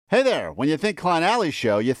Hey there, when you think Klein Alley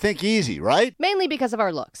Show, you think easy, right? Mainly because of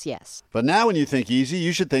our looks, yes. But now when you think easy,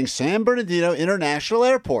 you should think San Bernardino International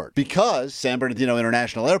Airport. Because San Bernardino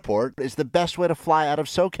International Airport is the best way to fly out of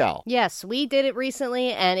SoCal. Yes, we did it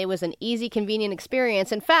recently, and it was an easy, convenient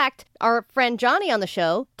experience. In fact, our friend Johnny on the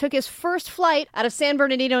show took his first flight out of San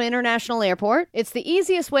Bernardino International Airport. It's the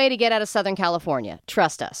easiest way to get out of Southern California.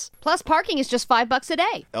 Trust us. Plus, parking is just $5 a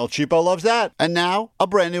day. El Cheapo loves that. And now, a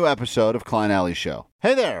brand new episode of Klein Alley Show.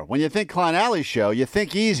 Hey there, when you think Klein Alley Show, you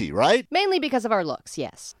think easy, right? Mainly because of our looks,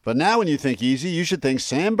 yes. But now when you think easy, you should think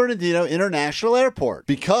San Bernardino International Airport.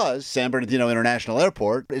 Because San Bernardino International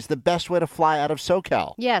Airport is the best way to fly out of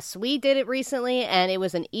SoCal. Yes, we did it recently, and it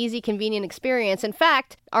was an easy, convenient experience. In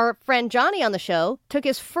fact, our friend Johnny on the show took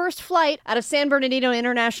his first flight out of San Bernardino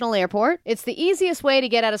International Airport. It's the easiest way to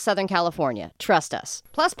get out of Southern California. Trust us.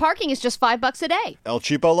 Plus, parking is just $5 a day. El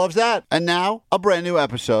Cheapo loves that. And now, a brand new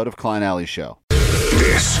episode of Klein Alley Show.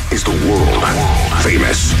 This is the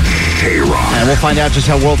world-famous K-Rock. And we'll find out just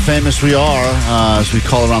how world-famous we are as we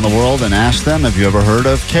call around the world and ask them, have you ever heard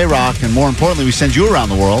of K-Rock? And more importantly, we send you around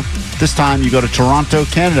the world. This time, you go to Toronto,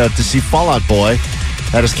 Canada to see Fall Out Boy.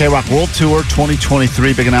 That is K-Rock World Tour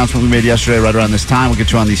 2023. Big announcement we made yesterday right around this time. We'll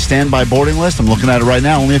get you on the standby boarding list. I'm looking at it right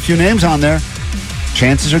now. Only a few names on there.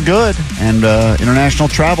 Chances are good. And international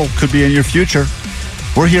travel could be in your future.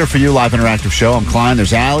 We're here for you, live interactive show. I'm Klein.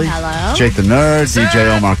 There's Allie. Hello. Jake the Nerd,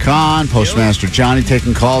 DJ Omar Khan, Postmaster Johnny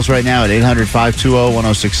taking calls right now at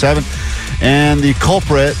 800-520-1067. And the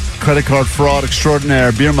culprit, credit card fraud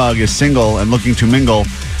extraordinaire, Beer Mug, is single and looking to mingle.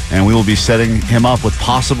 And we will be setting him up with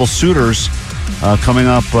possible suitors coming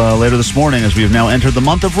up later this morning as we have now entered the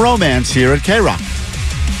month of romance here at K-Rock.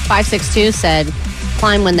 562 said,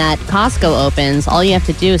 Klein, when that Costco opens, all you have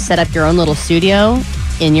to do is set up your own little studio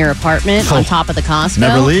in your apartment on top of the Costco.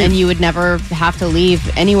 Never leave. And you would never have to leave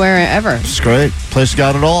anywhere ever. It's great. Place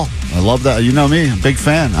got it all. I love that. You know me. I'm a big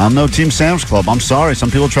fan. I'm no Team Sam's Club. I'm sorry. Some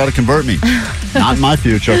people try to convert me. Not in my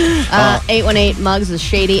future. 818 Muggs is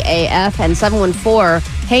Shady AF. And 714,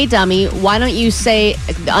 hey, dummy, why don't you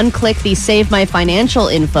unclick the Save My Financial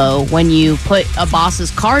info when you put a boss's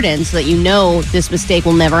card in so that you know this mistake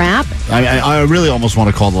will never happen? I really almost want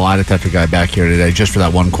to call the lie detector guy back here today just for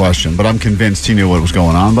that one question, but I'm convinced he knew what was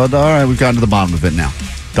going on. But all right, we've gotten to the bottom of it now.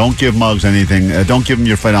 Don't give Muggs anything. Don't give him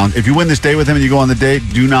your financial. If you win this date with him and you go on the date,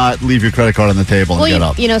 do not leave your credit card on the table and get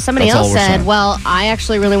up. You know, somebody That's else said, well, I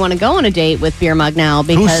actually really want to go on a date with Beer Mug now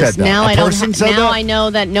because Who said that? now I know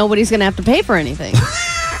that nobody's going to have to pay for anything.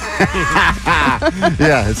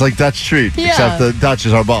 Yeah, it's like Dutch treat, except the Dutch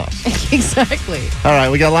is our boss. Exactly. All right,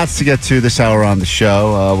 we got lots to get to this hour on the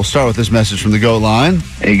show. We'll start with this message from the Go line.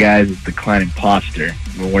 Hey guys, it's the Klein Imposter.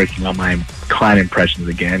 We're working on my Klein impressions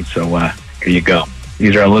again, so here you go.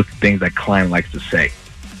 These are a list of things that Klein likes to say.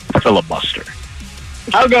 Filibuster.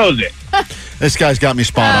 How goes it? This guy's got me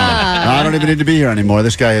spot on. I don't even need to be here anymore.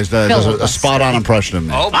 This guy does a spot-on impression of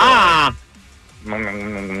me. Oh,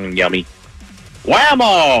 yummy.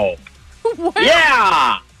 Whammo!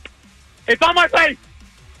 Yeah! It's on my face!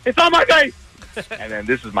 It's on my face! And then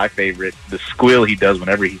this is my favorite, the squeal he does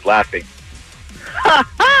whenever he's laughing.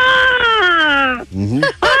 Mm-hmm.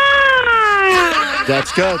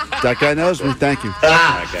 That's good. That guy knows me. Thank you.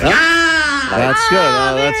 That's good.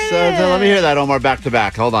 Let me hear that, Omar, back to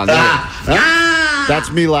back. Hold on.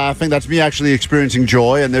 That's me laughing. That's me actually experiencing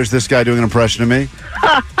joy. And there's this guy doing an impression of me.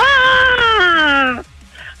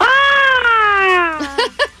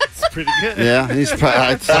 It's pretty good. Yeah, he's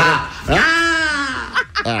probably.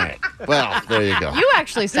 All right. Well, there you go. You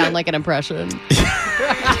actually sound like an impression.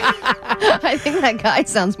 I think that guy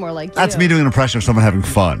sounds more like you. That's me doing an impression of someone having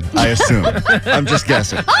fun, I assume. I'm just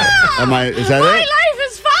guessing. Is that my it? life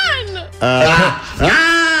is fun!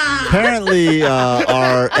 Apparently,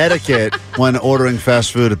 our etiquette when ordering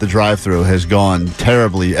fast food at the drive-thru has gone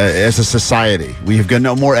terribly as a society. We have got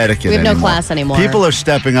no more etiquette We have anymore. no class anymore. People are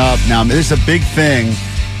stepping up. Now, this is a big thing,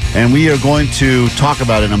 and we are going to talk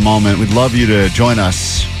about it in a moment. We'd love you to join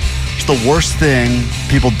us. It's the worst thing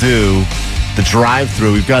people do, the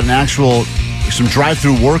drive-thru. We've got some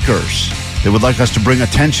drive-thru workers that would like us to bring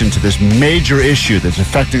attention to this major issue that's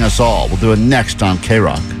affecting us all. We'll do it next on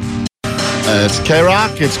K-Rock. It's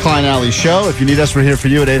K-Rock. It's Klein Alley Show. If you need us, we're here for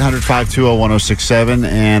you at 800-520-1067.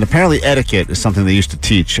 And apparently etiquette is something they used to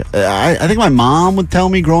teach. I think my mom would tell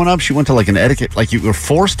me growing up, she went to like an etiquette, like you were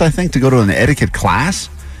forced, I think, to go to an etiquette class.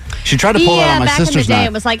 She tried to pull that on my sister's back in the day, night.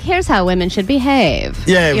 it was like, here's how women should behave.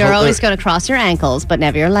 Yeah, You're well, always going to cross your ankles, but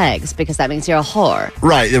never your legs, because that means you're a whore.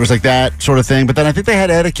 Right, there was like that sort of thing. But then I think they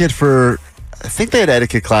had etiquette for I think they had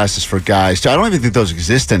etiquette classes for guys too. I don't even think those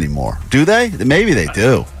exist anymore. Do they? Maybe they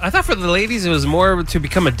do. I thought for the ladies it was more to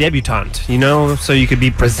become a debutante, so you could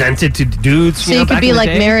be presented to dudes. So you could back be in the like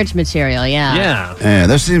day. marriage material, yeah. Yeah. Yeah,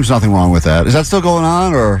 there seems nothing wrong with that. Is that still going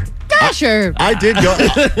on, or? Yeah, sure. I did go.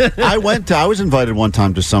 I was invited one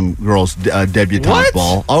time to some girl's debutante What?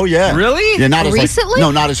 ball. Oh yeah, Really? Yeah, not as Recently?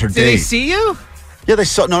 not as her Did date. they see you? Yeah, they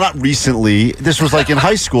saw. No, not recently. This was like in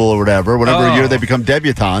high school or whatever. Whatever Oh. year they become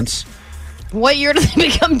debutantes. What year did they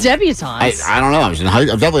become debutantes? I don't know. I was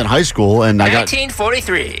definitely in high school, and I got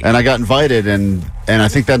 1943. and I got invited, and I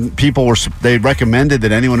think that people they recommended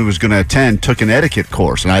that anyone who was going to attend took an etiquette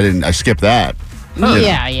course, and I didn't. I skipped that.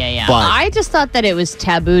 Yeah. But- I just thought that it was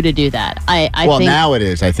taboo to do that. I Well, think now it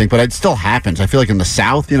is, I think, but it still happens. I feel like in the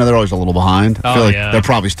South, they're always a little behind. I feel Oh, like yeah. they're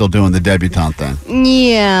probably still doing the debutante thing.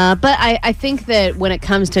 Yeah, but I think that when it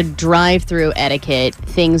comes to drive-through etiquette,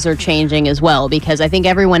 things are changing as well, because I think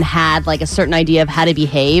everyone had like a certain idea of how to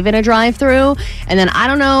behave in a drive-through, and then I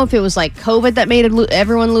don't know if it was like COVID that made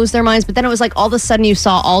everyone lose their minds, but then it was like all of a sudden you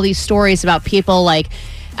saw all these stories about people like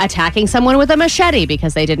attacking someone with a machete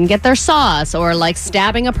because they didn't get their sauce, or like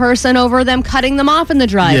stabbing a person over them cutting them off in the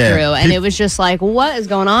drive-through, Yeah. and it was just like, what is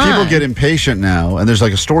going on? People get impatient now, and there's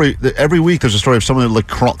like a story every week. There's a story of someone who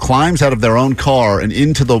climbs out of their own car and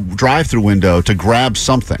into the drive-through window to grab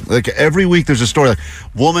something. Like every week, there's a story like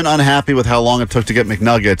woman unhappy with how long it took to get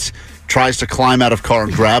McNuggets tries to climb out of car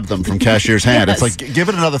and grab them from cashier's hand. Yes. It's like give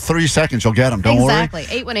it another 30 seconds, you'll get them. Don't Exactly.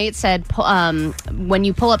 818 said when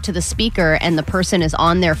you pull up to the speaker and the person is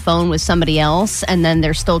on their phone with somebody else, and then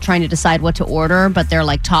they're still trying to decide what to order, but they're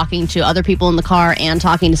like talking to other people in the car and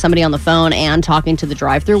talking to somebody on the phone and talking to the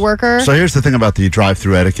drive-through worker. worry. So here's the thing about the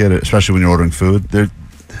drive-through etiquette, especially when you're ordering food.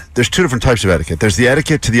 There's two different types of etiquette. There's the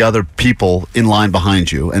etiquette to the other people in line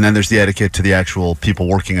behind you, and then there's the etiquette to the actual people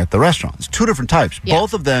working at the restaurant. It's two different types. Yeah.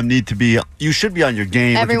 Both of them need to be, you should be on your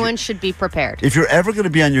game. Everyone should be prepared. If you're ever going to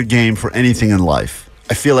be on your game for anything in life,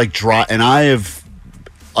 I feel like and I have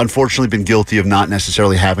unfortunately been guilty of not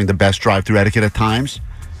necessarily having the best drive-through etiquette at times.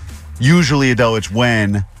 Usually, though, it's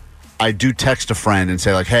when I do text a friend and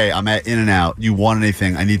say, like, hey, I'm at In-N-Out. You want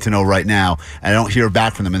anything? I need to know right now. And I don't hear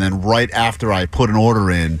back from them. And then right after I put an order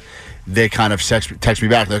in, they kind of text me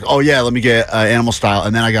back. They're like, oh, yeah, let me get animal style.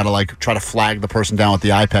 And then I got to, like, try to flag the person down with the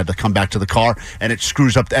iPad to come back to the car. And it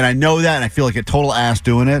screws up. And I know that, and I feel like a total ass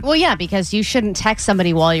doing it. Well, yeah, because you shouldn't text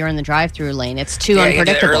somebody while you're in the drive-through lane. It's too Yeah, you gotta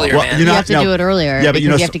do it unpredictable. earlier, man. You have to do it earlier, Yeah, but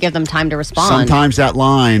because you have to give them time to respond. Sometimes that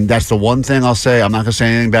line, that's the one thing I'll say. I'm not going to say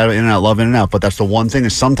anything bad about In-N-Out. Love In-N-Out. But that's the one thing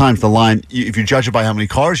is sometimes the line, if you judge it by how many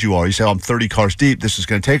cars you are, you say, oh, I'm 30 cars deep. This is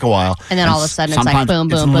going to take a while. And then all of a sudden it's like sometimes boom,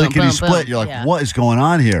 boom, it's boom, lickety boom, split. boom. You're like, Yeah. what is going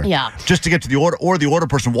on here? Yeah. Just to get to the order, or the order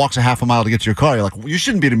person walks a half a mile to get to your car. You're like, well, you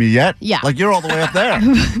shouldn't be to me yet. Yeah. Like, you're all the way up there.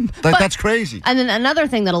 Like, that's crazy. And then another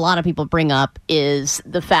thing that a lot of people bring up is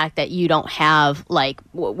the fact that you don't have, like,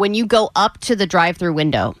 when you go up to the drive-through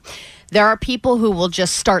window, there are people who will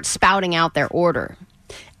just start spouting out their order.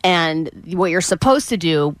 And what you're supposed to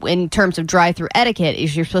do in terms of drive-through etiquette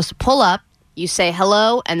is you're supposed to pull up, you say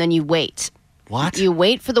hello, and then you wait. What? You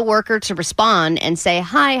wait for the worker to respond and say,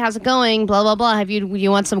 hi, how's it going? Blah, blah, blah. You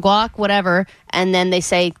want some guac? Whatever. And then they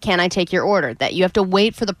say, can I take your order? That you have to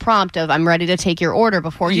wait for the prompt of, I'm ready to take your order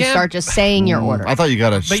before you Yeah. start just saying your order. I thought you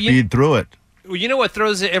got to But speed through it. Well, you know what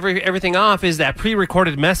throws everything off is that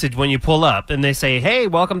pre-recorded message when you pull up and they say, "Hey,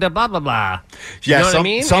 welcome to blah blah blah." Yeah, you know what I some-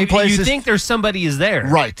 mean? some If places- you think there's somebody is there,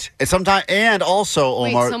 Right. And sometimes, and also,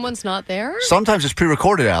 Wait, Omar, someone's not there? sometimes it's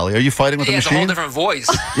pre-recorded, Allie. Are you fighting with Yeah, the it's a whole machine? different voice.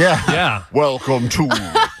 Yeah. Yeah. Welcome to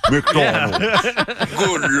McDonald's.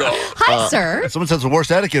 Good lord. Hi, sir. Someone says the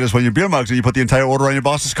worst etiquette is when your beer mugs and you put the entire order on your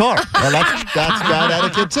boss's car. Well, that's bad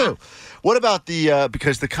etiquette too. What about the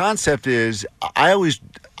because the concept is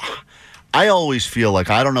I always feel like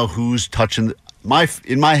I don't know who's touching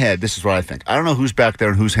in my head. This is what I think. I don't know who's back there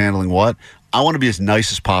and who's handling what. I want to be as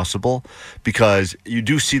nice as possible because you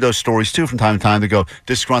do see those stories too from time to time. They go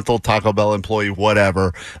disgruntled Taco Bell employee,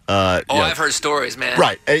 whatever. I've heard stories, man.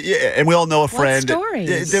 Right, and we all know a friend.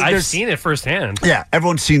 stories? I've seen it firsthand. Yeah,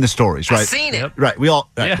 everyone's seen the stories, right? I've seen it. Right, we all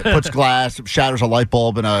Yeah. puts glass, shatters a light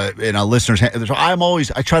bulb in a listener's hand. So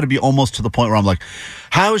I try to be almost to the point where I'm like,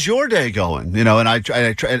 "How's your day going?" You know, and I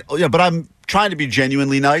try, but I'm trying to be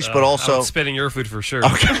genuinely nice, but also I'm spitting your food for sure.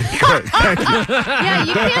 okay, good, thank you. Yeah,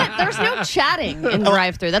 you can't. There's no chatting in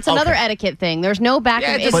drive-through. That's another Okay. etiquette thing. There's no back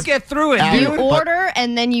Yeah, and just forth. get through it, Allie, You dude. order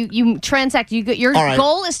and then you transact. Your All right.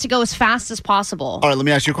 goal is to go as fast as possible. All right, let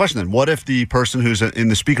me ask you a question then. What if the person who's in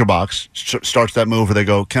the speaker box starts that move where they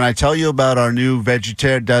go, "Can I tell you about our new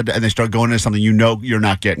vegetarian?" And they start going into something you know you're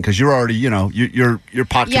not getting because you're already you're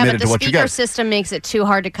pot Yeah, committed but the to what you speaker get. system makes it too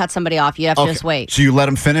hard to cut somebody off. You have to just wait. So you let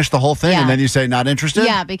them finish the whole thing, Yeah, and then you say not interested?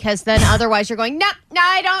 Yeah, because then otherwise you're going, no,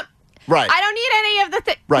 I don't. Right. I don't need any of the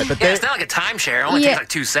things. Right, but Yeah, it's not like a timeshare. It only takes like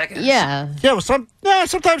 2 seconds. Yeah. Yeah, well,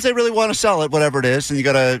 sometimes they really want to sell it, whatever it is, and you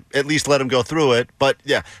got to at least let them go through it. But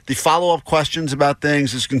yeah, the follow-up questions about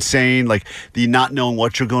things is insane. Like the not knowing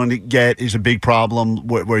what you're going to get is a big problem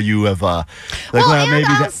where you have, maybe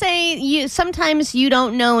I'll say sometimes you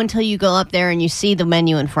don't know until you go up there and you see the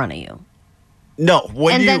menu in front of you. No,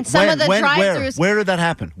 then some of the drive-thrus. Where did that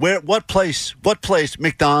happen? What place?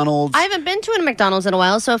 McDonald's? I haven't been to a McDonald's in a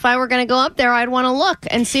while, so if I were going to go up there, I'd want to look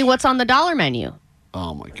and see what's on the dollar menu.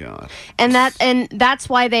 Oh my God! And that's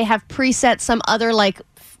why they have preset some other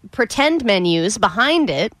pretend menus behind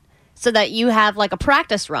it, so that you have like a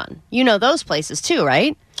practice run. You know those places too,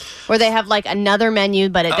 right? Where they have like another menu,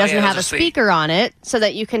 but it doesn't have a speaker on it, so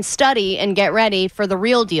that you can study and get ready for the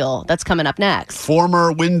real deal that's coming up next.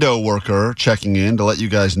 Former window worker checking in to let you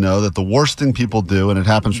guys know that the worst thing people do, and it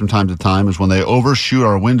happens from time to time, is when they overshoot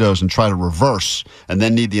our windows and try to reverse and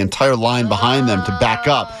then need the entire line behind them to back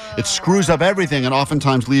up. It screws up everything and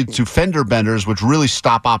oftentimes leads to fender benders, which really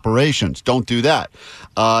stop operations. Don't do that.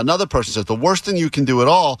 Another person says the worst thing you can do at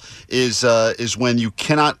all is when you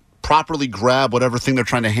cannot properly grab whatever thing they're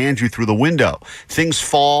trying to hand you through the window. Things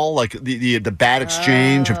fall, like the bad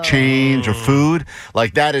exchange of change or food.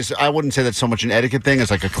 Like that is, I wouldn't say that's so much an etiquette thing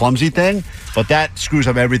as like a clumsy thing, but that screws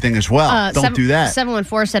up everything as well. Don't do that.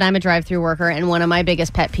 714 said, I'm a drive-through worker, and one of my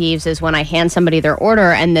biggest pet peeves is when I hand somebody their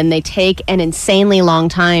order and then they take an insanely long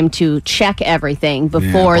time to check everything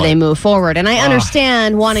before they move forward. And I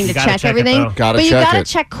understand wanting to check everything, but you got to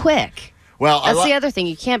check quick. Well, that's the other thing.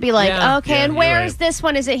 You can't be like, and where is this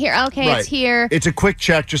one? Is it here? Okay, It's here. It's a quick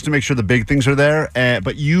check just to make sure the big things are there.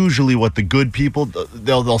 But usually, what the good people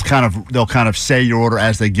they'll kind of say your order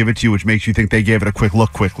as they give it to you, which makes you think they gave it a quick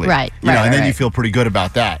look quickly. Right. And then you feel pretty good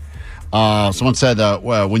about that. Someone said,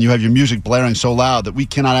 when you have your music blaring so loud that we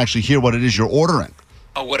cannot actually hear what it is you're ordering.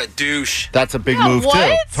 Oh, what a douche. That's a big move,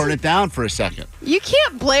 too. Turn it down for a second. You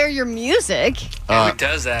can't blare your music. Who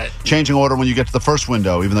does that? Changing order when you get to the first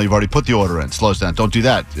window, even though you've already put the order in. Slows down. Don't do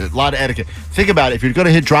that. A lot of etiquette. Think about it. If you're going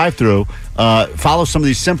to hit drive-through, follow some of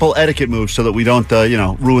these simple etiquette moves so that we don't,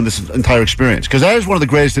 ruin this entire experience. Because that is one of the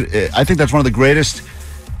greatest, I think that's one of the greatest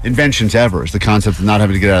inventions ever, is the concept of not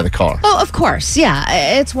having to get out of the car. Oh, of course. Yeah,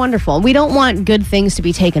 it's wonderful. We don't want good things to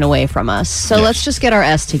be taken away from us. So let's just get our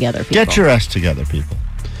S together, people. Get your S together, people.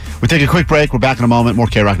 We take a quick break. We're back in a moment. More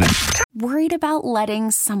K-Rock next. Worried about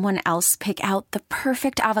letting someone else pick out the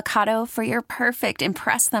perfect avocado for your perfect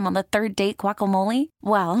impress them on the third date guacamole?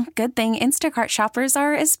 Well, good thing Instacart shoppers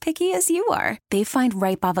are as picky as you are. They find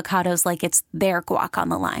ripe avocados like it's their guac on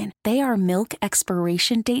the line. They are milk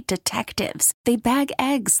expiration date detectives. They bag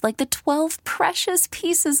eggs like the 12 precious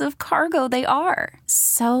pieces of cargo they are.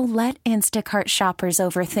 So let Instacart shoppers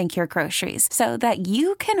overthink your groceries so that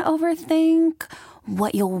you can overthink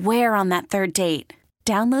what you'll wear on that third date.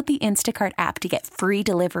 Download the Instacart app to get free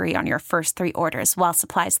delivery on your first 3 orders while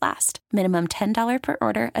supplies last. Minimum $10 per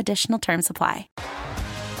order. Additional terms apply.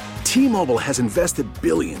 T-Mobile has invested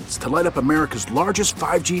billions to light up America's largest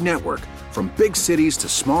 5G network, from big cities to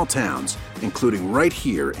small towns, including right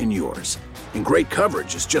here in yours. And great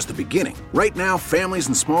coverage is just the beginning. Right now, families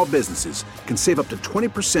and small businesses can save up to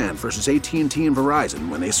 20% versus AT&T and Verizon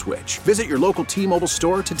when they switch. Visit your local T-Mobile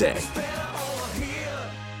store today.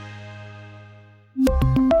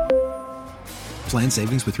 Plan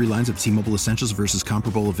savings with 3 lines of T-Mobile Essentials versus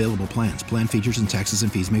comparable available plans. Plan features and taxes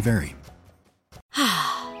and fees may vary.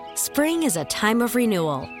 Spring is a time of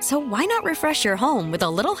renewal, so why not refresh your home with a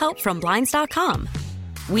little help from Blinds.com?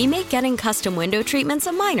 We make getting custom window treatments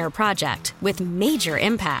a minor project with major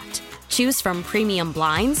impact. Choose from premium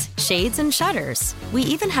blinds, shades, and shutters. We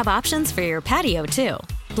even have options for your patio, too.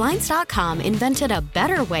 Blinds.com invented a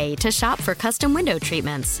better way to shop for custom window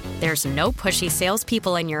treatments. There's no pushy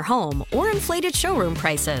salespeople in your home or inflated showroom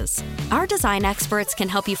prices. Our design experts can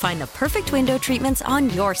help you find the perfect window treatments on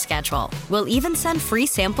your schedule. We'll even send free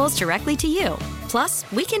samples directly to you. Plus,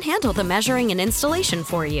 we can handle the measuring and installation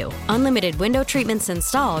for you. Unlimited window treatments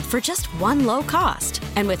installed for just one low cost.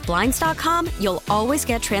 And with Blinds.com, you'll always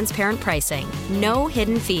get transparent pricing. No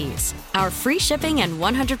hidden fees. Our free shipping and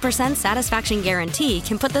 100% satisfaction guarantee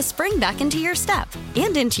can put the spring back into your step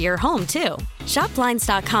and into your home, too. Shop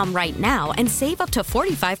Blinds.com right now and save up to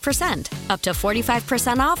 45%. Up to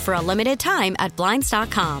 45% off for a limited time at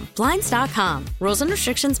Blinds.com. Blinds.com. Rules and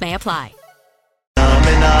restrictions may apply.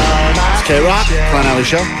 It's K-Rock, Klein Alley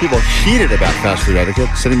Show. People heated about fast food etiquette.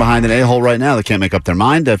 Sitting behind an a-hole right now that can't make up their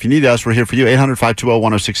mind. If you need us, we're here for you.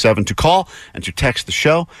 800-520-1067 to call and to text the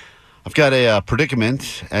show. I've got a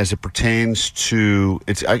predicament as it pertains to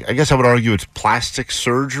I guess I would argue it's plastic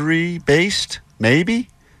surgery based. Maybe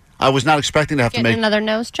I was not expecting to have to make another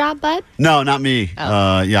nose job, bud. No, not me.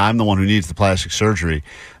 Oh. Yeah, I'm the one who needs the plastic surgery.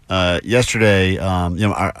 Yesterday,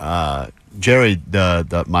 Jerry,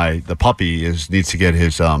 the puppy needs to get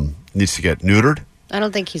neutered. I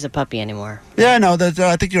don't think he's a puppy anymore. Yeah, no,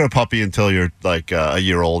 I think you're a puppy until you're like a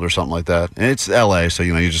year old or something like that. And it's L.A., so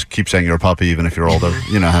you just keep saying you're a puppy even if you're older.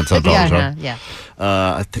 You know how dogs are. Yeah.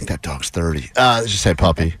 I think that dog's 30. Let's just say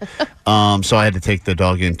puppy. So I had to take the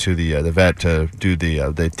dog into the vet to do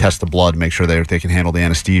they test the blood, make sure they can handle the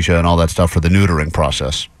anesthesia and all that stuff for the neutering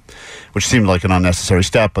process, which seemed like an unnecessary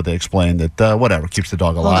step, but they explained that whatever, keeps the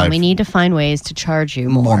dog alive. Hold on, we need to find ways to charge you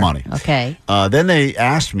more money. Okay. Then they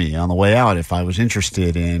asked me on the way out if I was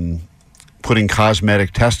interested in putting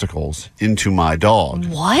cosmetic testicles into my dog.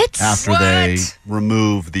 What? After they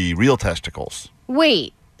remove the real testicles.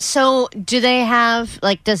 Wait, so do they have,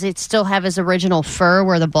 does it still have his original fur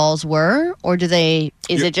where the balls were? Or is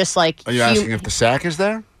it just like... Are you asking if the sack is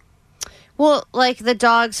there? Well, the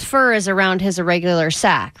dog's fur is around his irregular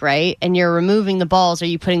sack, right? And you're removing the balls. Are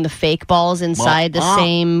you putting the fake balls inside the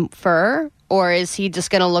same fur? Or is he just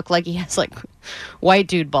going to look like he has, white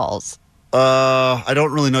dude balls? I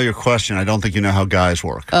don't really know your question. I don't think you know how guys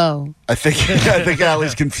work. Oh. I think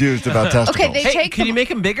Allie's confused about testicles. Okay, can you make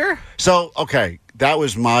them bigger? So, okay, that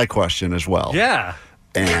was my question as well. Yeah.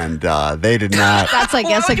 And they did not. That's, I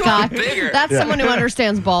guess, a guy. That's someone who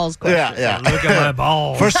understands balls questions. Yeah. Look at my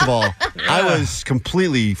balls. First of all, I was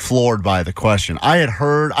completely floored by the question.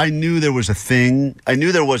 I knew there was a thing. I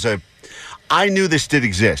knew this did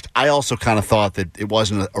exist. I also kind of thought that it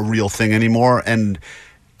wasn't a real thing anymore. And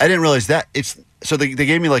I didn't realize that so they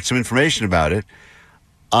gave me some information about it.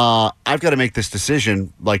 I've got to make this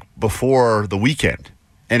decision before the weekend.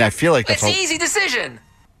 And I feel like it's an easy decision.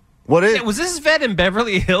 What is? Was this vet in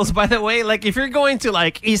Beverly Hills, by the way? If you're going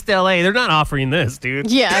to East LA, they're not offering this, dude.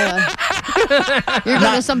 Yeah. You're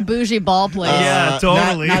going to some bougie ball place. Yeah,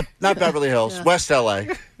 totally. Not Beverly Hills, West LA,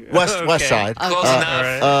 West Side. Close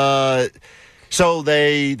enough. So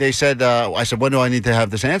they said, I said, when do I need to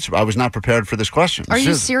have this answer? I was not prepared for this question. Are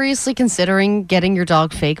you seriously considering getting your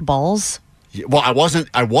dog fake balls? Well, I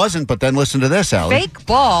wasn't, but then listen to this, Allie. Fake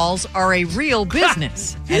balls are a real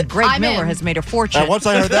business, and Greg Miller has made a fortune. Once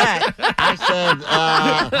I heard that, I said,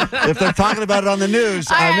 if they're talking about it on the news,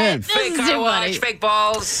 I'm in. Fake car wash, fake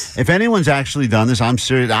balls. If anyone's actually done this, I'm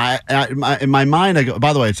serious. In my mind, I go,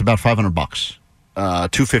 by the way, it's about $500,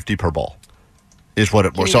 $250 per ball. Is what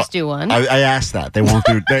it was. Can you just do one? I asked that. They won't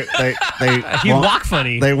do. They You walk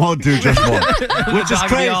funny. They won't do just one, which is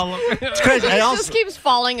crazy. It's crazy. He just keeps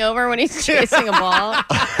falling over when he's chasing a ball.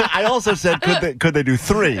 I also said, could they do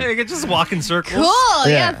three? They could just walk in circles. Cool.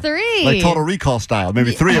 Yeah, 3. Like Total Recall style,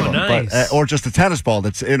 maybe 3 of them, nice. or just a tennis ball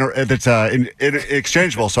that's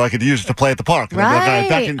exchangeable, so I could use it to play at the park.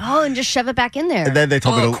 Right. And just shove it back in there. And then they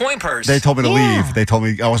told me to coin purse. They told me to leave. They told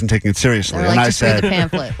me I wasn't taking it seriously, and I just said, read the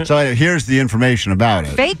pamphlet. So anyway, here's the information about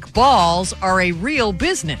it. Fake balls are a real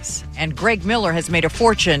business, and Greg Miller has made a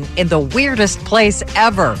fortune in the weirdest place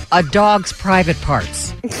ever, a dog's private parts.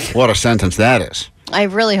 What a sentence that is. I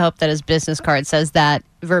really hope that his business card says that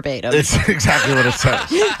verbatim. It's exactly what it says.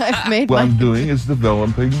 I've made What I'm doing is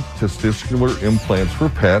developing testicular implants for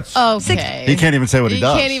pets. Okay. He can't even say what he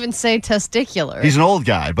does. He can't even say testicular. He's an old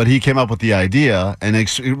guy, but he came up with the idea, and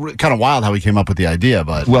it's kind of wild how he came up with the idea,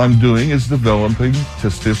 but... What I'm doing is developing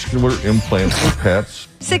testicular implants for pets.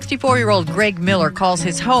 64-year-old Greg Miller calls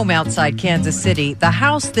his home outside Kansas City the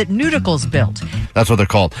house that Nudicles built. That's what they're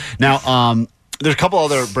called. Now, there's a couple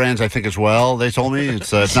other brands, I think, as well. They told me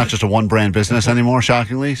it's not just a one-brand business anymore,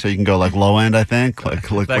 shockingly. So you can go low end, I think.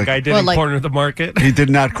 That guy didn't corner the market. He did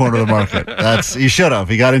not corner the market. He should have.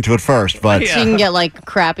 He got into it first, but so you can get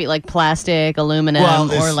crappy plastic, aluminum,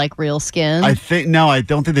 or real skin. I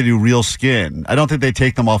don't think they do real skin. I don't think they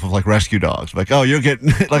take them off of rescue dogs. You're getting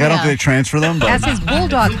I don't think they transfer them. But. As his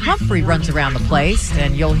bulldog Humphrey runs around the place,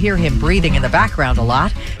 and you'll hear him breathing in the background a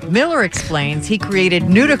lot, Miller explains he created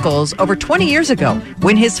Nudicles over 20 years ago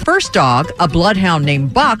when his first dog, a bloodhound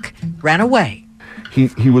named Buck, ran away.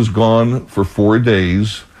 He was gone for 4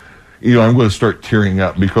 days. I'm going to start tearing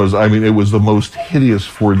up because, it was the most hideous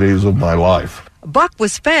 4 days of my life. Buck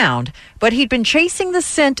was found, but he'd been chasing the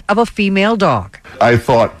scent of a female dog. I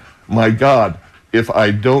thought, my God, if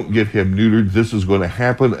I don't get him neutered, this is going to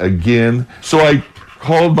happen again. So I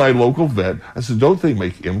called my local vet. I said, don't they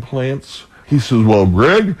make implants? He says, well,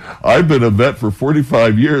 Greg, I've been a vet for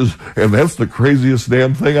 45 years, and that's the craziest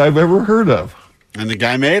damn thing I've ever heard of. And the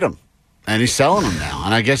guy made them. And he's selling them now,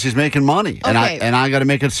 and I guess he's making money. And Okay. I got to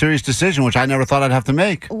make a serious decision, which I never thought I'd have to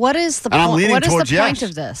make. What is the And I'm point? leaning What is the towards point yes.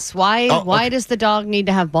 of this? Why Oh, why okay. does the dog need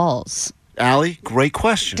to have balls? Allie, great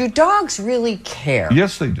question. Do dogs really care?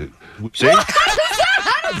 Yes, they do. See?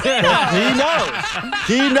 He knows.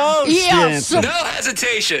 He knows the answer. No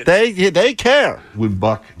hesitation. They care. When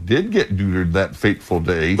Buck did get neutered that fateful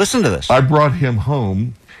day, Listen to this. I brought him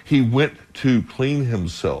home. He went to clean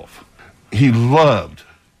himself. He loved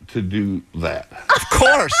to do that. Of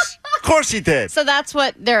course he did. So that's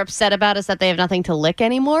what they're upset about, is that they have nothing to lick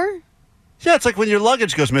anymore? Yeah, it's like when your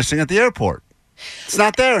luggage goes missing at the airport. It's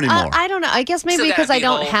not there anymore. I don't know. I guess maybe So because that'd I be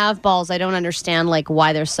don't whole. have balls, I don't understand like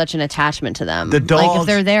why there's such an attachment to them. The like dogs- if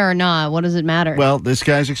they're there or not, what does it matter? Well, this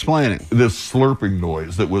guy's explaining. This slurping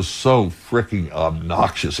noise that was so freaking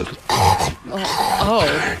obnoxious.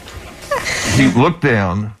 He looked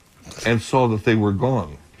down and saw that they were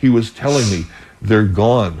gone. He was telling me, they're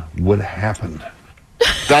gone. What happened?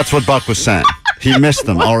 That's what Buck was saying. He missed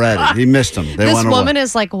them already. He missed them. They this went woman away.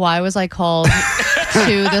 is like, why was I called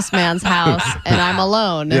to this man's house and I'm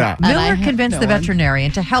alone? Yeah. And I Miller have convinced no the one.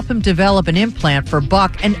 veterinarian to help him develop an implant for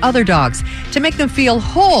Buck and other dogs to make them feel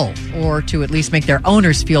whole, or to at least make their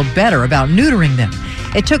owners feel better about neutering them.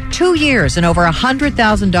 It took 2 years and over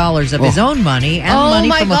 $100,000 of his own money and Oh, money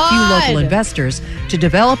my from a few God. local investors to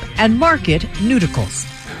develop and market Neuticles.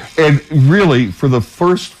 And really, for the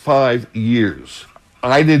first 5 years,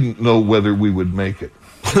 I didn't know whether we would make it.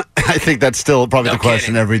 I think that's still probably No the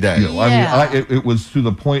question kidding. every day. You know, I mean, it was to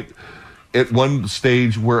the point at one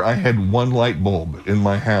stage where I had one light bulb in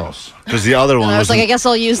my house. Because the other one And I was like, I in- guess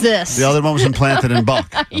I'll use this. the other one was implanted in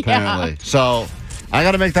Buck, apparently. So I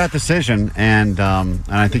got to make that decision, and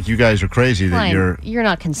I think you guys are crazy that Fine. you're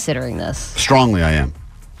not considering this. strongly. I am,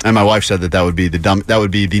 and my wife said that would be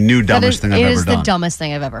the new dumbest thing I've It ever is done. the dumbest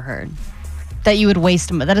thing I've ever heard. That you would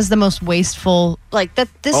waste. That is the most wasteful. Like that.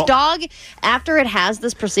 This Oh. dog, after it has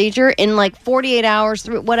this procedure, in like 48 hours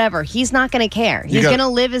through whatever, he's not going to care. He's got- going to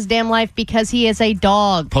live his damn life because he is a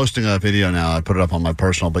dog. Posting a video now. I put it up on my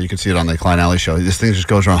personal, but you can see it on the Klein Alley show. This thing just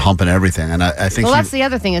goes around humping everything, and I think Well, that's the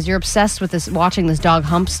other thing is you're obsessed with this, watching this dog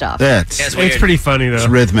hump stuff. yeah, It's pretty funny though. it's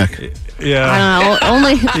rhythmic. Yeah. I don't know.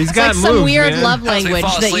 Only He's it's got like some moves, weird man. love Helps me language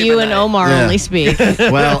fall that asleep you at and night. Omar Yeah. only speak.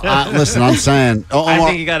 Well, listen, I'm saying, I Omar,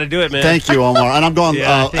 think you got to do it, man. thank you, Omar, and I'm going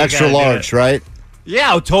Yeah, I think you extra gotta do large, it. right?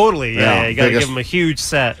 Yeah, totally. Yeah, Yeah, you got to biggest- give him a huge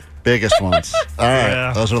set. Biggest ones. All right,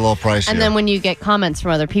 Yeah. those are a little pricey. And then when you get comments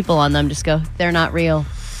from other people on them, just go, they're not real.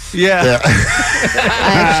 Yeah.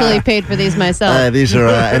 I actually paid for these myself. These are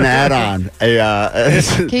an add-on.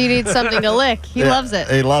 He needs something to lick. He loves it.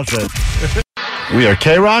 He loves it. We are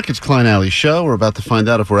K-Rock. It's Klein Alley Show. We're about to find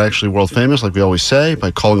out if we're actually world famous, like we always say,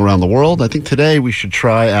 by calling around the world. I think today we should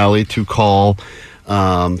try, Alley, to call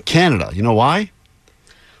Canada. You know why?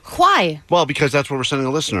 Why? Well, because that's where we're sending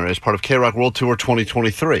a listener as part of K-Rock World Tour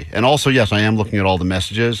 2023. And also, yes, I am looking at all the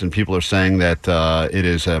messages, and people are saying that it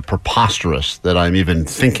is preposterous that I'm even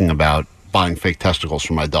thinking about buying fake testicles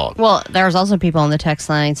for my dog. Well, there's also people on the text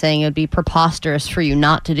line saying it would be preposterous for you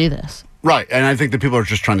not to do this. Right, and I think that people are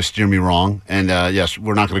just trying to steer me wrong. And yes,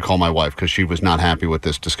 we're not going to call my wife because she was not happy with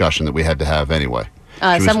this discussion that we had to have anyway. She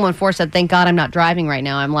was- 714 said, thank God I'm not driving right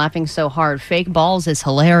now. I'm laughing so hard. Fake balls is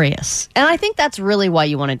hilarious. And I think that's really why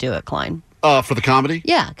you want to do it, Klein. for the comedy?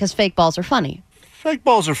 Yeah, because fake balls are funny. Fake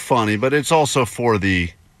balls are funny, but it's also for the...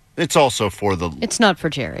 It's not for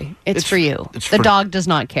Jerry. It's for you. it's The for- dog does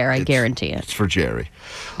not care, I guarantee it. It's for Jerry.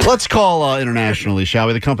 Let's call internationally, shall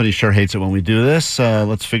we? The company sure hates it when we do this.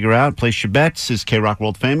 Let's figure out. Place your bets. Is K-Rock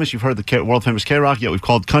world famous? You've heard the world famous K-Rock. Yeah, we've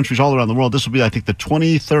called countries all around the world. This will be, I think, the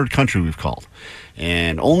 23rd country we've called.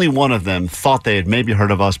 And only one of them thought they had maybe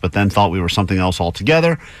heard of us, but then thought we were something else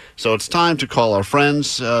altogether. So it's time to call our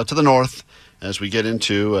friends to the north as we get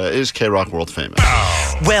into is K-Rock world famous?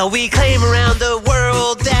 Well, we claim around the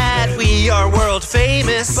world that we are world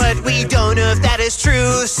famous, but we don't know if that is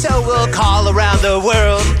true, so we'll call around the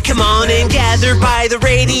world. Come on and gather by the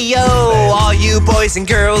radio, all you boys and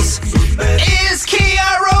girls. Is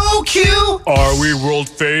KROQ? Are we world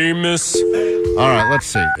famous? All right, let's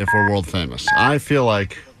see if we're world famous. I feel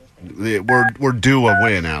like we're due a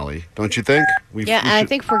win, Allie. Don't you think? And I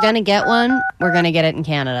think if we're going to get one, we're going to get it in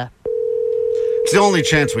Canada. It's the only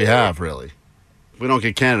chance we have, really. If we don't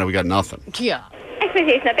get Canada, we got nothing. Yeah.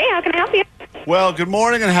 Expectation Bay, how can I help you? Well, good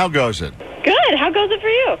morning, and how goes it? Good. How goes it for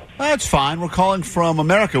you? That's fine. We're calling from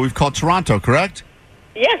America. We've called Toronto, correct?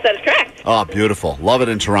 Yes, that is correct. Oh, beautiful. Love it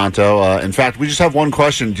in Toronto. In fact, we just have one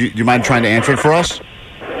question. Do you mind trying to answer it for us?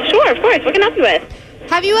 Sure, of course. What can I help you with?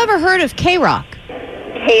 Have you ever heard of K-Rock?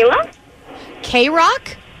 Kayla?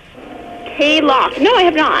 K-Rock? K-Lock. No, I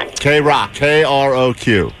have not. K-Rock.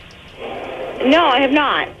 K-R-O-Q. No, I have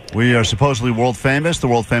not. We are supposedly world famous, the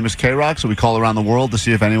world famous K-Rock, so we call around the world to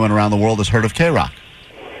see if anyone around the world has heard of K-Rock.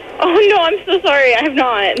 Oh, no, I'm so sorry. I have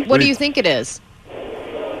not. What do you think it is?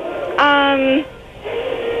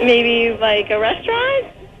 Maybe like a restaurant?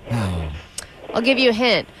 I'll give you a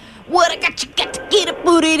hint. What I got to get it,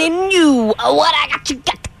 put it in you. What I got to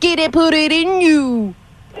get it, put it in you.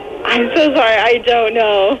 I'm so sorry. I don't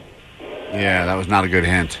know. Yeah, that was not a good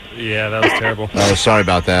hint. Yeah, that was terrible. Sorry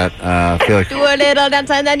about that. I feel like... Do a little dance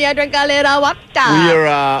and then you drink a little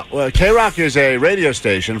water. K-Rock is a radio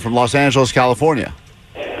station from Los Angeles, California.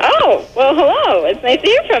 Oh, well, hello. It's nice to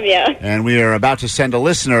hear from you. And we are about to send a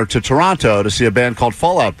listener to Toronto to see a band called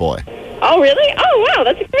Fall Out Boy. Oh, really? Oh, wow.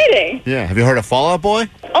 That's exciting. Yeah. Have you heard of Fall Out Boy?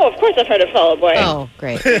 Oh, of course I've heard of Fall Out Boy. Oh,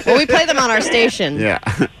 great. Well, we play them on our station. Yeah.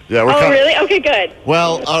 Really? Okay, good.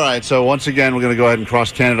 Well, all right. So once again, we're going to go ahead and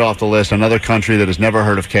cross Canada off the list. Another country that has never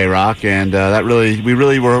heard of K-Rock, and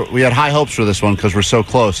we had high hopes for this one because we're so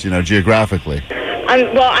close, geographically. I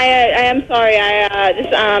am sorry.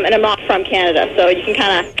 And I'm not from Canada, so you can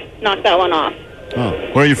kind of knock that one off. Oh,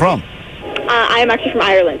 where are you from? I am actually from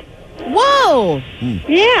Ireland. Whoa.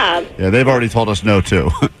 Yeah. Yeah, they've already told us no too.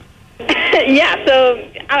 Yeah, so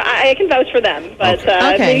I can vouch for them, but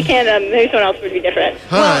maybe Canada, maybe someone else would be different.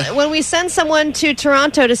 Well, when we send someone to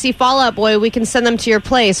Toronto to see Fall Out Boy, we can send them to your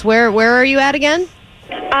place. Where are you at again?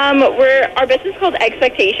 Our business is called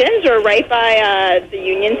Expectations. We're right by the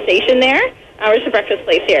Union Station there. We're just a breakfast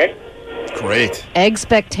place here. Great.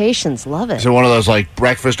 Expectations, love it. Is it one of those like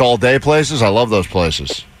breakfast all day places? I love those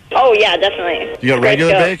places. Oh yeah, definitely. You got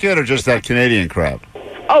regular bacon or just that Canadian crap?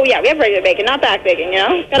 Oh yeah, we have regular bacon, not back bacon.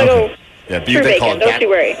 Gotta go. Yeah, true bacon. Don't you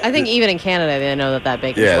worry. I think even in Canada they know that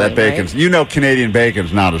bacon's that winning, bacon's. right? Canadian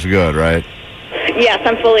bacon's not as good, right? Yes,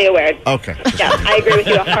 I'm fully aware. Okay. Yeah, I agree with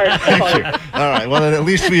you 100%. All right. Well, then at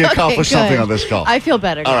least we accomplished something on this call. I feel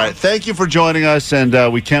better. All right. Thank you for joining us,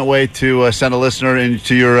 and we can't wait to send a listener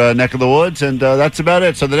into your neck of the woods, and that's about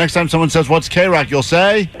it. So the next time someone says, "What's K-Rock?" you'll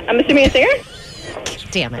say, "I'm assuming a singer."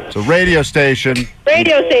 Damn it. It's a radio station.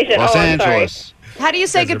 Radio station. Los I'm Angeles. sorry. How do you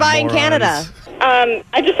say goodbye in Canada?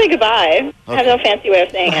 I just say goodbye. I have no fancy way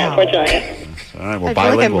of saying it, unfortunately. All right. Well, I feel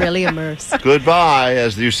bilingual. like I'm really immersed. Goodbye,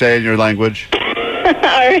 as you say in your language. All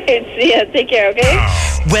right, see ya. Take care, okay?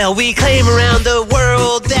 Well, we claim around the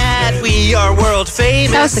world that we are world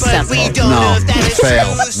famous, but we don't know if that is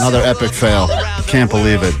fail. true. Another epic fail. Can't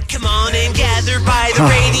believe it. Come on and gather by the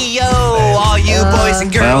radio, all you boys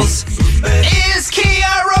and girls. Is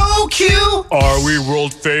KROQ? Are we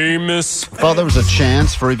world famous? I thought there was a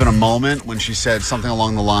chance for even a moment when she said something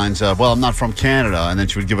along the lines of, "Well, I'm not from Canada," and then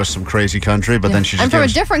she would give us some crazy country, but then she just I'm from a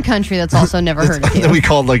gave us different country that's also never heard of you. that we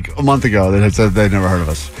called like a month ago that had said they'd never heard of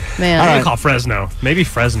us. Man. All I'm right. gonna call Fresno. Maybe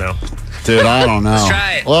Fresno. Dude, I don't know. Let's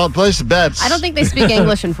try it. Well, place the bets. I don't think they speak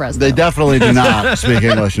English in Fresno. They definitely do not speak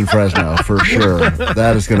English in Fresno, for sure.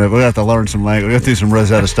 That is going to... We'll have to learn some language. We'll have to do some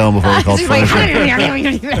Rosetta Stone before we call it Fresno.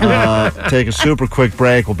 Take a super quick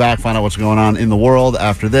break. We'll back, find out what's going on in the world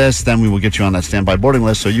after this. Then we will get you on that standby boarding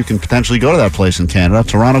list so you can potentially go to that place in Canada,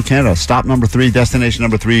 Toronto, Canada. Stop number 3, destination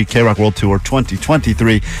number 3, K-Rock World Tour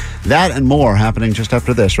 2023. That and more happening just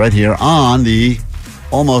after this, right here on the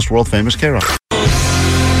almost world-famous K-Rock.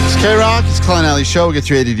 K-Rock, it's Klein Alley Show. We'll get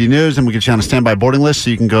you ADD News, and we'll get you on a standby boarding list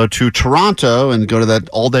so you can go to Toronto and go to that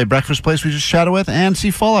all-day breakfast place we just chatted with and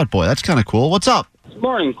see Fall Out Boy. That's kind of cool. What's up? Good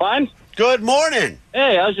morning, Klein. Good morning.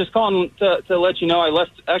 Hey, I was just calling to let you know I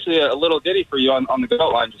left actually a little ditty for you on the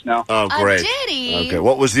goat line just now. Oh, great. A ditty? Okay,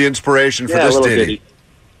 what was the inspiration for Yeah, this a little ditty?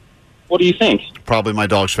 What do you think? Probably my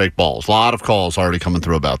dog's fake balls. A lot of calls already coming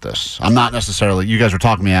through about this. I'm not necessarily... You guys are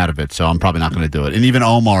talking me out of it, so I'm probably not going to do it. And even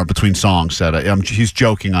Omar, between songs, said he's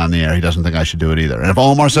joking on the air. He doesn't think I should do it either. And if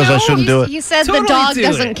Omar says I shouldn't do it... You said Totally the dog do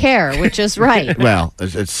doesn't it. care, which is right. Well,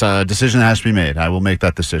 it's a decision that has to be made. I will make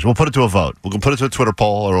that decision. We'll put it to a vote. We'll put it to a Twitter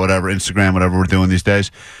poll or whatever, Instagram, whatever we're doing these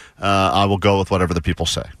days. I will go with whatever the people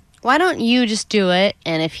say. Why don't you just do it,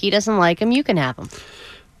 and if he doesn't like him, you can have him.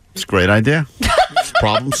 It's a great idea.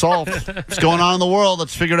 Problem solved. What's going on in the world?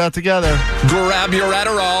 Let's figure it out together. Grab your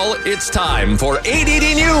Adderall. It's time for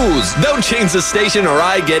ADD News. Don't change the station or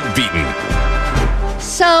I get beaten.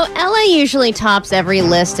 So, LA usually tops every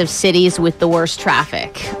list of cities with the worst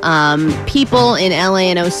traffic. People in LA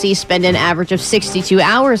and OC spend an average of 62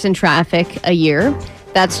 hours in traffic a year.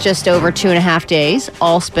 That's just over 2.5 days,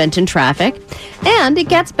 all spent in traffic. And it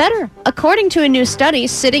gets better. According to a new study,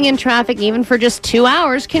 sitting in traffic even for just 2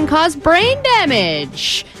 hours can cause brain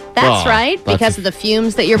damage. That's Oh, right, that's because of the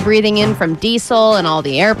fumes that you're breathing in from diesel and all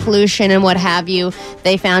the air pollution and what have you.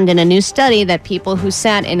 They found in a new study that people who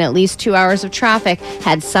sat in at least 2 hours of traffic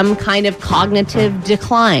had some kind of cognitive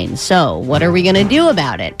decline. So, what are we going to do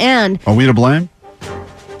about it? And Are we to blame?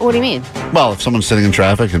 what do you mean? Well, if someone's sitting in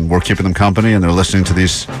traffic and we're keeping them company and they're listening to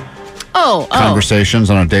these Oh, conversations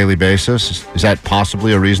on a daily basis, is that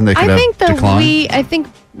possibly a reason they could I have think that decline? I think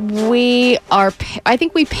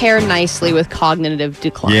we pair nicely with cognitive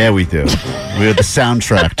decline. Yeah, we do. We are the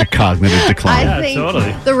soundtrack to cognitive decline. I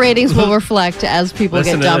think the ratings will reflect as people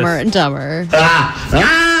Listen get to dumber this. and dumber.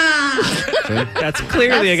 That's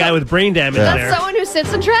clearly a guy with brain damage Yeah. there. That's someone who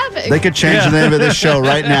sits in traffic. They could change the name of this show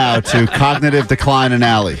right now to Cognitive Decline and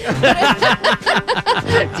Alley.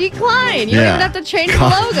 Decline. You don't even have to change the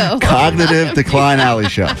logo. Cognitive Decline Alley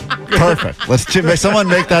Show. Perfect. Someone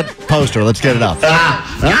make that poster. Let's get it up.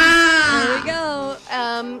 There we go.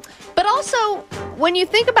 But also, when you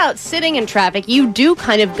think about sitting in traffic, you do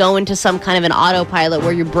kind of go into some kind of an autopilot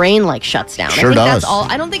where your brain shuts down. Sure I think does. That's all.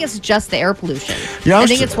 I don't think it's just the air pollution. Yeah, I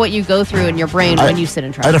think it's what you go through in your brain when you sit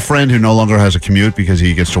in I had traffic. a friend who no longer has a commute because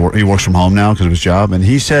he gets to work. He works from home now because of his job, and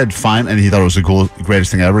he said, "Fine," and he thought it was the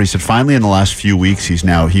greatest thing ever. He said, "Finally, in the last few weeks,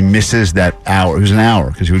 he misses that hour. It was an hour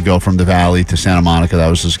because he would go from the Valley to Santa Monica. That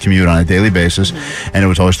was his commute on a daily basis, and it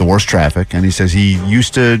was always the worst traffic. And he says he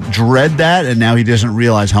used to dread that, and now he doesn't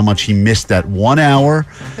realize how much he missed that 1 hour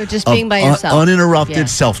Or just of being by yourself. uninterrupted Yeah.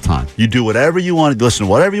 self-time. You do whatever you want to listen to,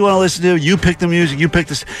 whatever you want to listen to. You pick the music. You pick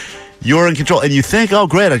this. You're in control, and you think, "Oh,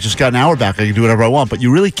 great! I just got an hour back. I can do whatever I want." But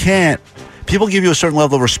you really can't. People give you a certain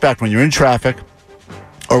level of respect when you're in traffic,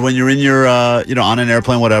 or when you're in your, on an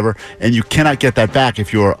airplane, whatever, and you cannot get that back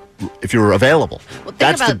if you're available.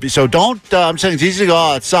 So don't. I'm saying it's easy to go.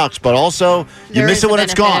 Oh, it sucks, but also you There miss is it a when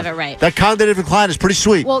it's benefit gone. of it, right. That cognitive decline is pretty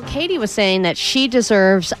sweet. Well, Katie was saying that she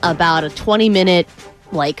deserves about a 20-minute,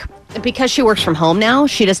 because she works from home now,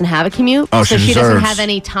 she doesn't have a commute. Oh, so she she doesn't deserves- have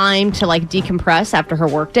any time to decompress after her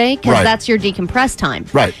workday, because Right. that's your decompress time.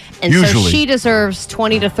 Right. And Usually. so she deserves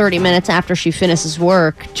 20 to 30 minutes after she finishes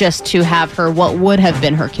work just to have what would have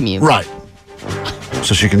been her commute. Right.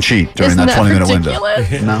 So she can cheat during Isn't that that 20-minute window.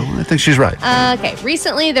 ridiculous? No, I think she's right. Okay.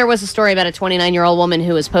 Recently, there was a story about a 29-year-old woman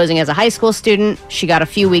who was posing as a high school student. She got a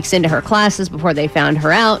few weeks into her classes before they found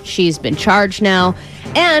her out. She's been charged now.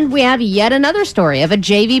 And we have yet another story of a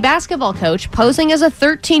JV basketball coach posing as a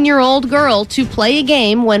 13-year-old girl to play a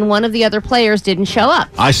game when one of the other players didn't show up.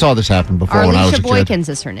 I saw this happen before when I was Arlisha a kid. Boykins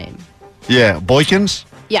is her name. Yeah, Boykins?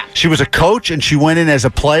 Yeah. She was a coach and she went in as a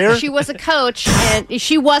player? She was a coach, and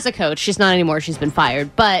she was a coach. She's not anymore. She's been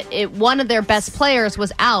fired. But one of their best players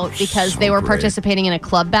was out because they were participating in a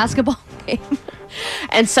club basketball game.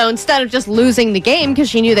 And so instead of just losing the game, because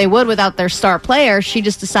she knew they would without their star player, she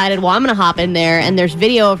just decided, well, I'm going to hop in there, and there's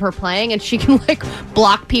video of her playing, and she can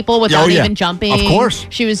block people without even jumping. Of course.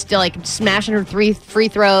 She was still smashing her 3 free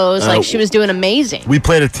throws. She was doing amazing. We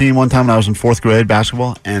played a team one time when I was in 4th grade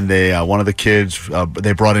basketball, and one of the kids,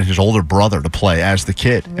 they brought in his older brother to play as the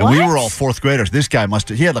kid. And we were all 4th graders. This guy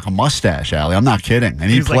he had a mustache, Allie. I'm not kidding.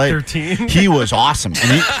 And he was played. 13? He was awesome.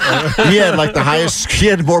 And he had the highest, he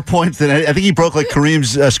had more points than, I think he broke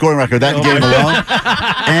Kareem's scoring record that game alone.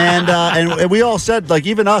 And we all said,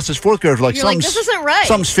 even us as 4th graders, You're like, this isn't right.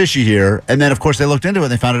 Something's fishy here. And then, of course, they looked into it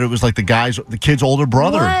and they found out it was the kid's older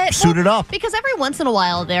brother suited up. Because every once in a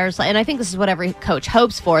while, and I think this is what every coach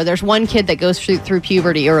hopes for, there's one kid that goes through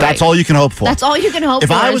puberty early. That's all you can hope for. That's all you can hope if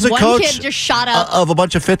for. I was a one coach kid just shot up. of a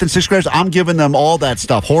bunch of 5th and 6th graders, I'm giving them all that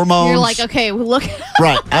stuff. Hormones. You're like, okay, well, look.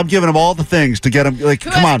 Right. I'm giving them all the things to get them, Who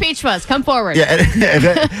come has on. Peach Fuzz? Come forward. Yeah.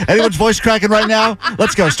 If anyone's voice cracking right now?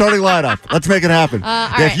 Let's go. Starting lineup. Let's make it happen. all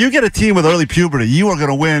If right. you get a team with early puberty, you are going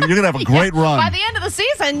to win. You're going to have a great run. By the end of the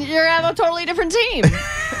season, you're going to have a totally different team.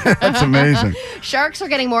 That's amazing. Sharks are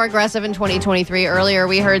getting more aggressive in 2023. Earlier,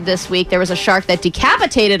 we heard this week there was a shark that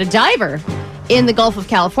decapitated a diver in the Gulf of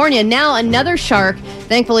California. Now another shark,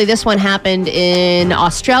 thankfully this one happened in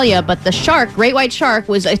Australia, but the shark, great white shark,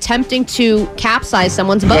 was attempting to capsize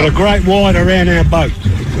someone's boat. Got a great white around our boat.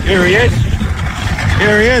 Here he is.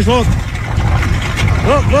 Here he is, look.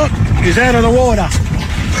 Look. He's out of the water.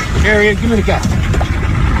 Here he is. Give me the gun.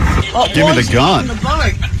 Give me the gun.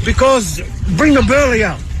 Because bring the burley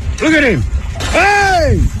out. Look at him.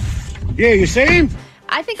 Hey! Yeah, you see him?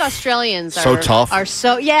 I think Australians So tough. Are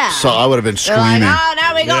so, yeah. So I would have been They're like, screaming. oh,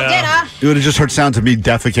 now we got dinner. You would have just heard sounds of me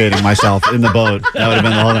defecating myself in the boat. That would have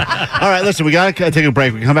been the whole thing. All right, listen, we got to take a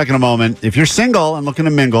break. We can come back in a moment. If you're single and looking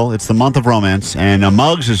to mingle, it's the month of romance. And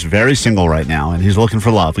Muggs is very single right now, and he's looking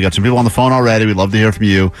for love. We got some people on the phone already. We'd love to hear from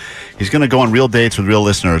you. He's going to go on real dates with real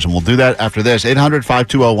listeners, and we'll do that after this.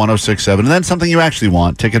 800-520-1067. And then something you actually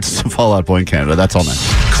want, tickets to Fall Out Boy in Canada. That's all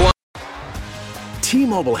next.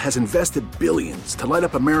 T-Mobile has invested billions to light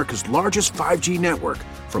up America's largest 5G network,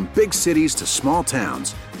 from big cities to small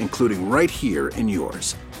towns, including right here in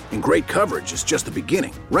yours. And great coverage is just the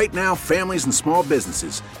beginning. Right now, families and small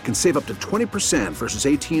businesses can save up to 20% versus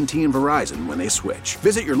AT&T and Verizon when they switch.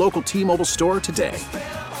 Visit your local T-Mobile store today.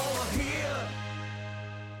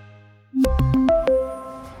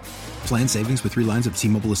 Plan savings with 3 lines of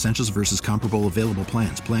T-Mobile Essentials versus comparable available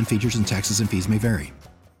plans. Plan features and taxes and fees may vary.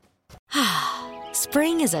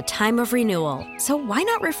 Spring is a time of renewal, so why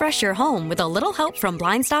not refresh your home with a little help from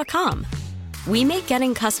Blinds.com? We make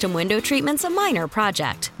getting custom window treatments a minor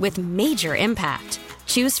project with major impact.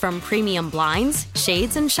 Choose from premium blinds,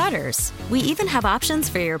 shades, and shutters. We even have options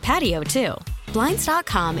for your patio, too.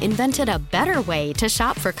 Blinds.com invented a better way to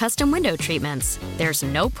shop for custom window treatments. There's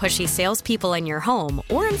no pushy salespeople in your home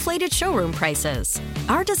or inflated showroom prices.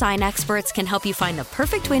 Our design experts can help you find the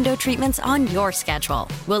perfect window treatments on your schedule.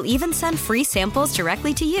 We'll even send free samples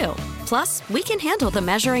directly to you. Plus, we can handle the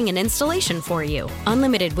measuring and installation for you.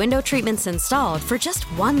 Unlimited window treatments installed for just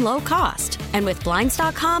one low cost. And with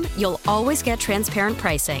Blinds.com, you'll always get transparent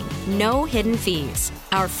pricing. No hidden fees.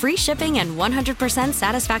 Our free shipping and 100%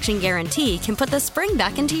 satisfaction guarantee can put the spring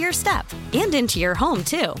back into your step and into your home,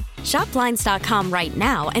 too. Shop Blinds.com right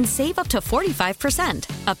now and save up to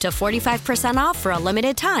 45%. Up to 45% off for a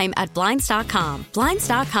limited time at Blinds.com.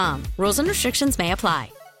 Blinds.com. Rules and restrictions may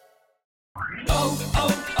apply.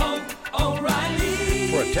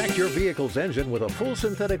 Protect your vehicle's engine with a full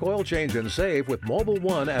synthetic oil change and save with Mobil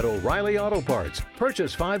 1 at O'Reilly Auto Parts.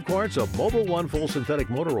 Purchase 5 quarts of Mobil 1 full synthetic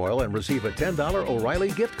motor oil and receive a $10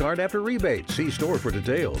 O'Reilly gift card after rebate. See store for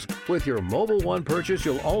details. With your Mobil 1 purchase,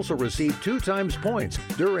 you'll also receive 2 times points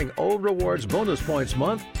during Old Rewards Bonus Points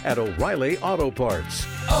Month at O'Reilly Auto Parts.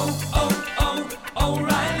 O'Reilly.